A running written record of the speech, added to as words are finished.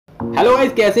Hello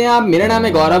guys, कैसे हैं आप। मेरा नाम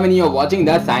है गौरव and you are watching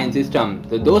the science system.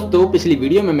 तो दोस्तों, पिछली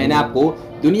वीडियो में मैंने आपको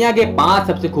दुनिया के 5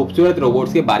 सबसे खूबसूरत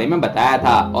रोबोट्स के बारे में बताया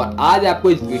था और आज आपको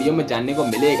इस वीडियो में जानने को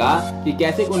मिलेगा कि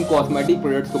कैसे उन कॉस्मेटिक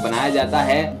प्रोडक्ट्स को बनाया जाता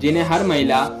है जिन्हें हर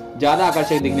महिला ज्यादा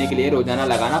आकर्षक दिखने के लिए रोजाना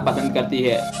लगाना पसंद करती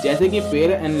है, जैसे कि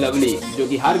फेयर एंड लवली जो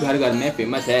कि हर घर में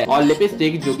फेमस है, और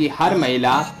लिपस्टिक जो कि हर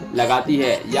महिला लगाती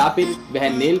है, या फिर वह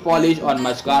नेल पॉलिश और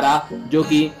मस्कारा जो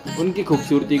कि उनकी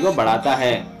खूबसूरती को बढ़ाता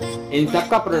है। इन सब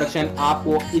का प्रोडक्शन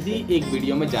आपको इसी एक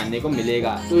वीडियो में जानने को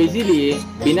मिलेगा, तो इसीलिए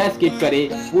बिना स्किप करे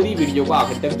पूरी वीडियो को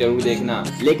आखिर तक जरूर देखना।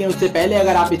 लेकिन उससे पहले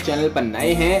अगर आप इस चैनल पर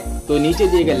नए हैं तो नीचे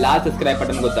दिए गए लाल सब्सक्राइब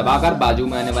बटन को दबाकर बाजू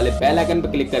में आने वाले बेल आइकन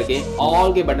पर क्लिक करके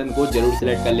ऑल के बटन को जरूर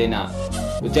सिलेक्ट कर लेना।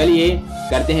 तो चलिए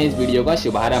करते हैं इस वीडियो का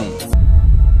शुभारंभ।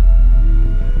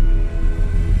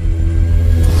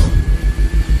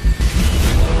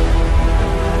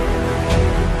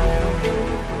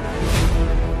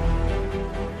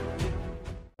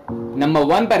 नंबर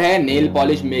 1 पर है नेल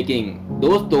पॉलिश मेकिंग।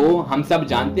 दोस्तों, हम सब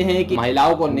जानते हैं कि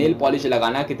महिलाओं को नेल पॉलिश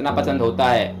लगाना कितना पसंद होता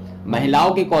है।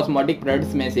 महिलाओं के कॉस्मेटिक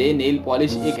प्रोडक्ट्स में से नेल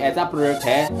पॉलिश एक ऐसा प्रोडक्ट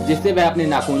है जिससे वह अपने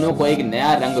नाखूनों को एक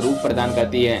नया रंग रूप प्रदान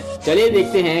करती है। चलिए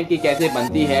देखते हैं कि कैसे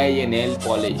बनती है ये नेल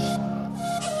पॉलिश।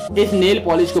 इस नेल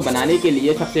पॉलिश को बनाने के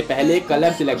लिए सबसे पहले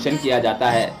कलर सिलेक्शन किया जाता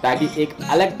है ताकि एक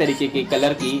अलग तरीके के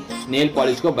कलर की नेल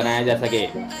पॉलिश को बनाया जा सके।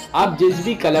 अब जिस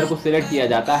भी कलर को सिलेक्ट किया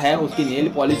जाता है उसकी नेल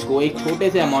पॉलिश को एक छोटे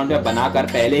से अमाउंट में बनाकर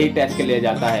पहले ही टेस्ट कर लिया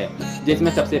जाता है,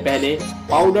 जिसमें सबसे पहले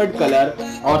पाउडर्ड कलर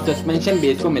और सस्पेंशन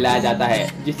बेस को मिलाया जाता है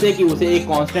जिससे कि उसे एक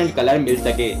कांस्टेंट कलर मिल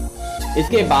सके।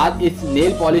 इसके बाद इस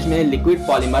नेल पॉलिश में लिक्विड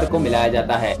पॉलीमर को मिलाया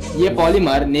जाता है। ये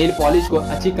पॉलीमर नेल पॉलिश को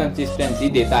अच्छी कंसिस्टेंसी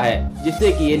देता है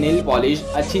जिससे कि ये नेल पॉलिश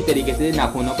अच्छी तरीके से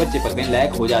नाखूनों पर चिपकने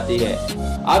लायक हो जाती है।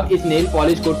 अब इस नेल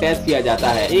पॉलिश को टेस्ट किया जाता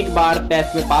है। एक बार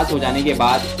टेस्ट में पास हो जाने के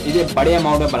बाद इसे बड़े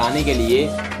अमाउंट में बनाने के लिए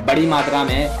बड़ी मात्रा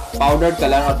में पाउडर्ड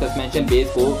कलर और सस्पेंशन बेस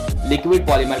को लिक्विड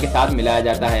पॉलीमर के साथ मिलाया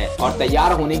जाता है और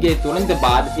तैयार होने के तुरंत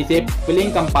बाद इसे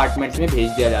फिलिंग कंपार्टमेंट्स में भेज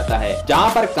दिया जाता है, जहां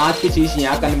पर कांच की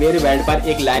शीशियां कन्वेयर बेल्ट पर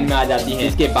एक लाइन में आ जाती हैं।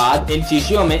 इसके बाद इन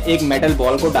शीशियों में एक मेटल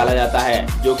बॉल को डाला जाता है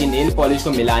जो कि नेल पॉलिश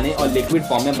को मिलाने और लिक्विड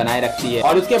फॉर्म में बनाए रखती है,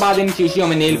 और उसके बाद इन शीशियों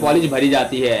में नेल पॉलिश भरी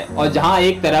जाती है। और जहाँ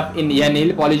एक तरफ यह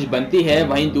नेल पॉलिश बनती है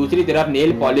वहीं दूसरी तरफ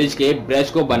नेल पॉलिश के ब्रश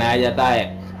को बनाया जाता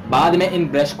है। बाद में इन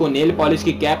ब्रश को नेल पॉलिश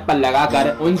की कैप पर लगाकर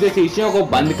उनसे शीशियों को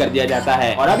बंद कर दिया जाता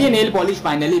है और अब ये नेल पॉलिश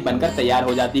फाइनली बनकर तैयार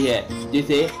हो जाती है,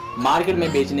 जिसे मार्केट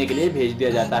में बेचने के लिए भेज दिया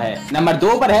जाता है। नंबर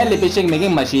 2 पर है लिपस्टिक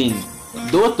मेकिंग मशीन।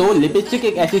 दोस्तों, लिपस्टिक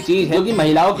एक ऐसी चीज है जो कि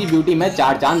महिलाओं की ब्यूटी में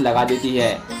 4 चांद लगा देती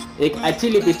है। एक अच्छी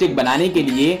लिपस्टिक बनाने के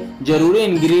लिए जरूरी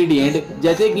इंग्रेडिएंट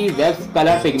जैसे कि वैक्स,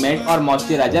 कलर पिगमेंट और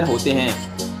मॉइस्चराइजर होते हैं।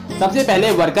 सबसे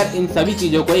पहले वर्कर इन सभी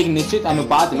चीजों को एक निश्चित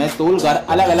अनुपात में तोलकर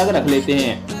अलग अलग रख लेते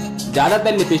हैं।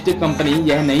 ज्यादातर लिपस्टिक कंपनी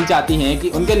यह नहीं चाहती हैं कि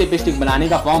उनके लिपस्टिक बनाने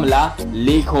का फॉर्मूला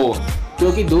लीक हो,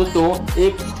 क्योंकि दोस्तों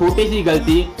एक छोटी सी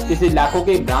गलती किसी लाखों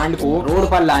के ब्रांड को रोड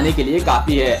पर लाने के लिए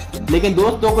काफी है। लेकिन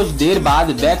दोस्तों कुछ देर बाद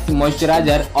वैक्स,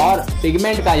 मॉइस्चराइजर और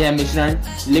पिगमेंट का यह मिश्रण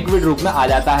लिक्विड रूप में आ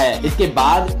जाता है। इसके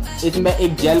बाद इसमें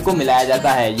एक जेल को मिलाया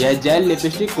जाता है। यह जेल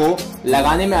लिपस्टिक को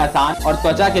लगाने में आसान और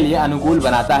त्वचा के लिए अनुकूल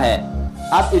बनाता है।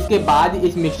 अब इसके बाद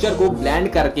इस मिक्सचर को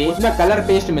ब्लेंड करके उसमें कलर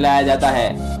पेस्ट मिलाया जाता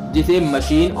है जिसे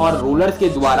मशीन और रोलर्स के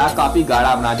द्वारा काफी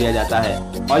गाढ़ा बना दिया जाता है,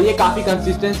 और ये काफी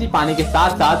कंसिस्टेंसी पाने के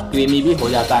साथ साथ क्रीमी भी हो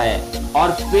जाता है।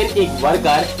 और फिर एक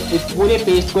वर्कर इस पूरे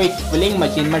पेस्ट को एक फिलिंग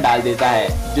मशीन में डाल देता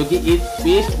है जो कि इस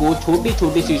पेस्ट को छोटी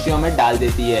छोटी शीशियों में डाल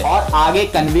देती है और आगे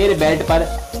कन्वेयर बेल्ट पर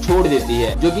छोड़ देती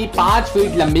है, जो कि 5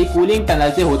 फीट लंबी कूलिंग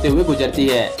टनल से होते हुए गुजरती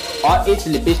है। और इस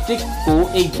लिपस्टिक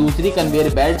को एक दूसरी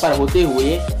कन्वेयर बेल्ट पर होते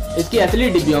हुए इसकी असली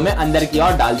डिब्बियों में अंदर की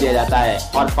ओर डाल दिया जाता है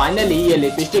और फाइनली ये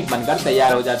लिपस्टिक बनकर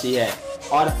तैयार हो जाती है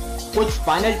और कुछ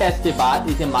फाइनल टेस्ट के बाद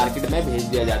इसे मार्केट में भेज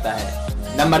दिया जाता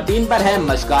है। नंबर 3 पर है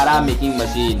मस्कारा मेकिंग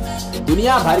मशीन।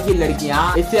 दुनिया भर की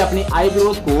लड़कियां इससे अपनी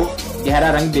आईब्रोज को गहरा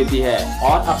रंग देती है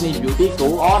और अपनी ब्यूटी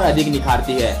को और अधिक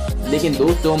निखारती है। लेकिन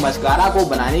दोस्तों, मस्कारा को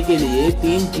बनाने के लिए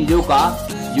 3 चीजों का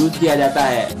यूज किया जाता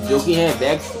है, जो कि है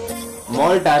वैक्स,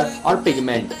 मोल्टर और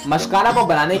पिगमेंट। मस्कारा को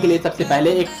बनाने के लिए सबसे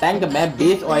पहले एक टैंक में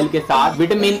बेस ऑयल के साथ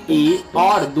विटामिन ई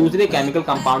और दूसरे केमिकल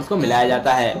कंपाउंड्स को मिलाया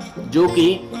जाता है जो कि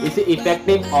इसे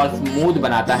इफेक्टिव और स्मूथ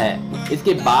बनाता है।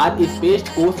 इसके बाद इस पेस्ट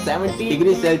को 70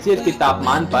 डिग्री सेल्सियस के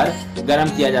तापमान पर गर्म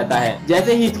किया जाता है।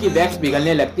 जैसे ही इसकी वैक्स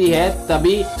पिघलने लगती है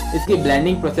तभी इसकी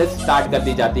ब्लेंडिंग प्रोसेस स्टार्ट कर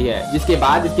दी जाती है, जिसके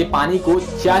बाद इसके पानी को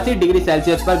 86 डिग्री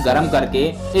सेल्सियस पर गर्म करके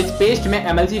इस पेस्ट में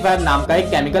एमल्सीफायर नाम का एक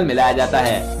केमिकल मिलाया जाता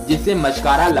है जिससे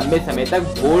मस्कारा लंबे समय तक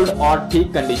बोल्ड और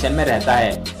ठीक कंडीशन में रहता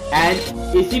है।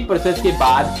 एंड इसी प्रोसेस के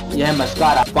बाद यह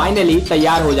मस्कारा फाइनली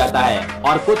तैयार हो जाता है।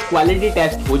 और कुछ क्वालिटी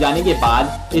टेस्ट हो जाने के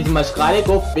बाद इस मस्कारे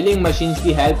को फिलिंग मशीन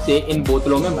की हेल्प से इन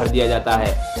बोतलों में भर दिया जाता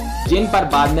है, जिन पर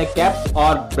बाद में कैप्स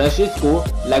और ब्रशेस को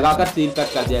लगाकर सील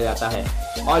पैक कर दिया जाता है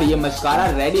और ये मस्कारा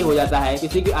रेडी हो जाता है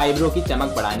किसी की आईब्रो की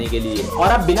चमक बढ़ाने के लिए। और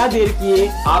अब बिना देर किए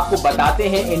आपको बताते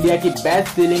हैं इंडिया की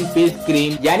बेस्ट सेलिंग फेस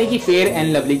क्रीम यानी कि फेयर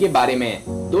एंड लवली के बारे में।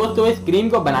 दोस्तों, इस क्रीम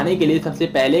को बनाने के लिए सबसे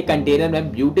पहले कंटेनर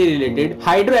में ब्यूटी रिलेटेड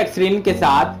हाइड्रोक्सिलिन के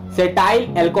साथ सेटाइल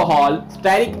अल्कोहल,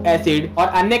 स्टेरिक एसिड और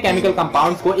अन्य केमिकल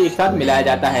कंपाउंड्स को एक साथ मिलाया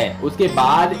जाता है। उसके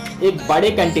बाद एक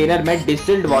बड़े कंटेनर में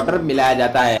डिस्टिल्ड वाटर मिलाया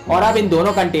जाता है और अब इन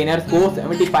दोनों कंटेनर्स को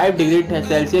 75 डिग्री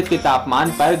सेल्सियस के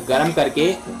तापमान पर गर्म करके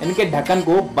इनके ढक्कन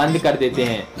को बंद कर देते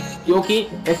हैं, क्योंकि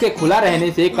इसके खुला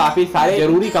रहने से काफी सारे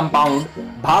जरूरी कंपाउंड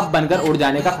भाप बनकर उड़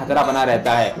जाने का खतरा बना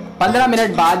रहता है। 15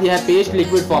 मिनट बाद यह पेस्ट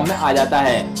लिक्विड फॉर्म में आ जाता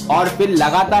है और फिर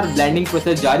लगातार ब्लेंडिंग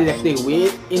प्रोसेस जारी रखते हुए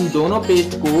इन दोनों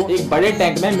पेस्ट को एक बड़े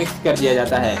टैंक में मिक्स कर दिया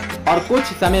जाता है और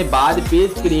कुछ समय बाद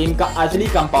फेस क्रीम का असली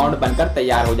कंपाउंड बनकर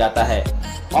तैयार हो जाता है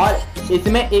और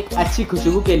इसमें एक अच्छी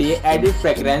खुशबू के लिए एडिड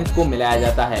फ्रेग्रेंस को मिलाया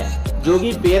जाता है, जो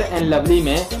कि फेयर एंड लवली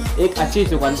में एक अच्छी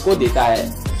सुगंध को देता है।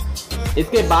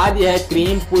 इसके बाद यह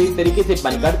क्रीम पूरी तरीके से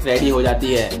बनकर रेडी हो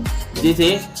जाती है, जिसे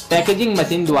पैकेजिंग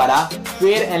मशीन द्वारा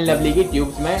फेयर एंड लवली की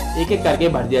ट्यूब्स में एक एक करके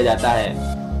भर दिया जाता है,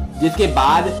 जिसके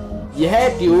बाद यह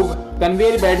ट्यूब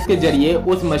कन्वेयर बेल्ट के जरिए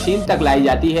उस मशीन तक लाई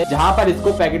जाती है जहां पर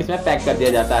इसको पैकेट्स में पैक कर दिया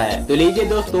जाता है। तो लीजिए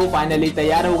दोस्तों, फाइनली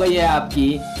तैयार हो गई है आपकी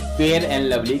फेयर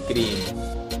एंड लवली क्रीम।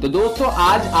 तो दोस्तों,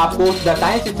 आज आपको द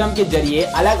साइंस सिस्टम के जरिए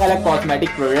अलग अलग कॉस्मेटिक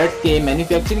प्रोडक्ट्स के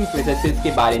मैन्युफैक्चरिंग प्रोसेसेस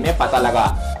के बारे में पता लगा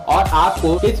और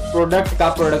आपको इस प्रोडक्ट का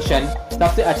प्रोडक्शन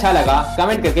सबसे अच्छा लगा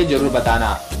कमेंट करके जरूर बताना।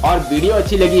 और वीडियो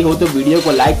अच्छी लगी हो तो वीडियो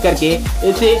को लाइक करके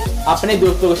इसे अपने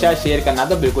दोस्तों के साथ शेयर करना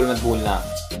तो बिल्कुल मत भूलना।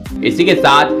 इसी के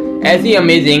साथ ऐसी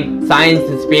अमेजिंग साइंस,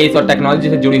 स्पेस और टेक्नोलॉजी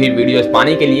से जुड़ी हुई वीडियोस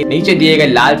पाने के लिए नीचे दिए गए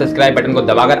लाल सब्सक्राइब बटन को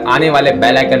दबाकर आने वाले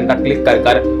बेल आइकन पर क्लिक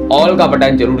कर ऑल का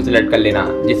बटन जरूर सिलेक्ट कर लेना,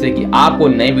 जिससे कि आपको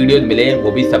नई वीडियोस मिले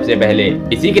वो भी सबसे पहले।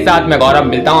 इसी के साथ मैं गौरव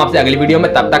मिलता हूँ आपसे अगली वीडियो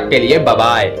में, तब तक के लिए बाय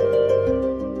बाय।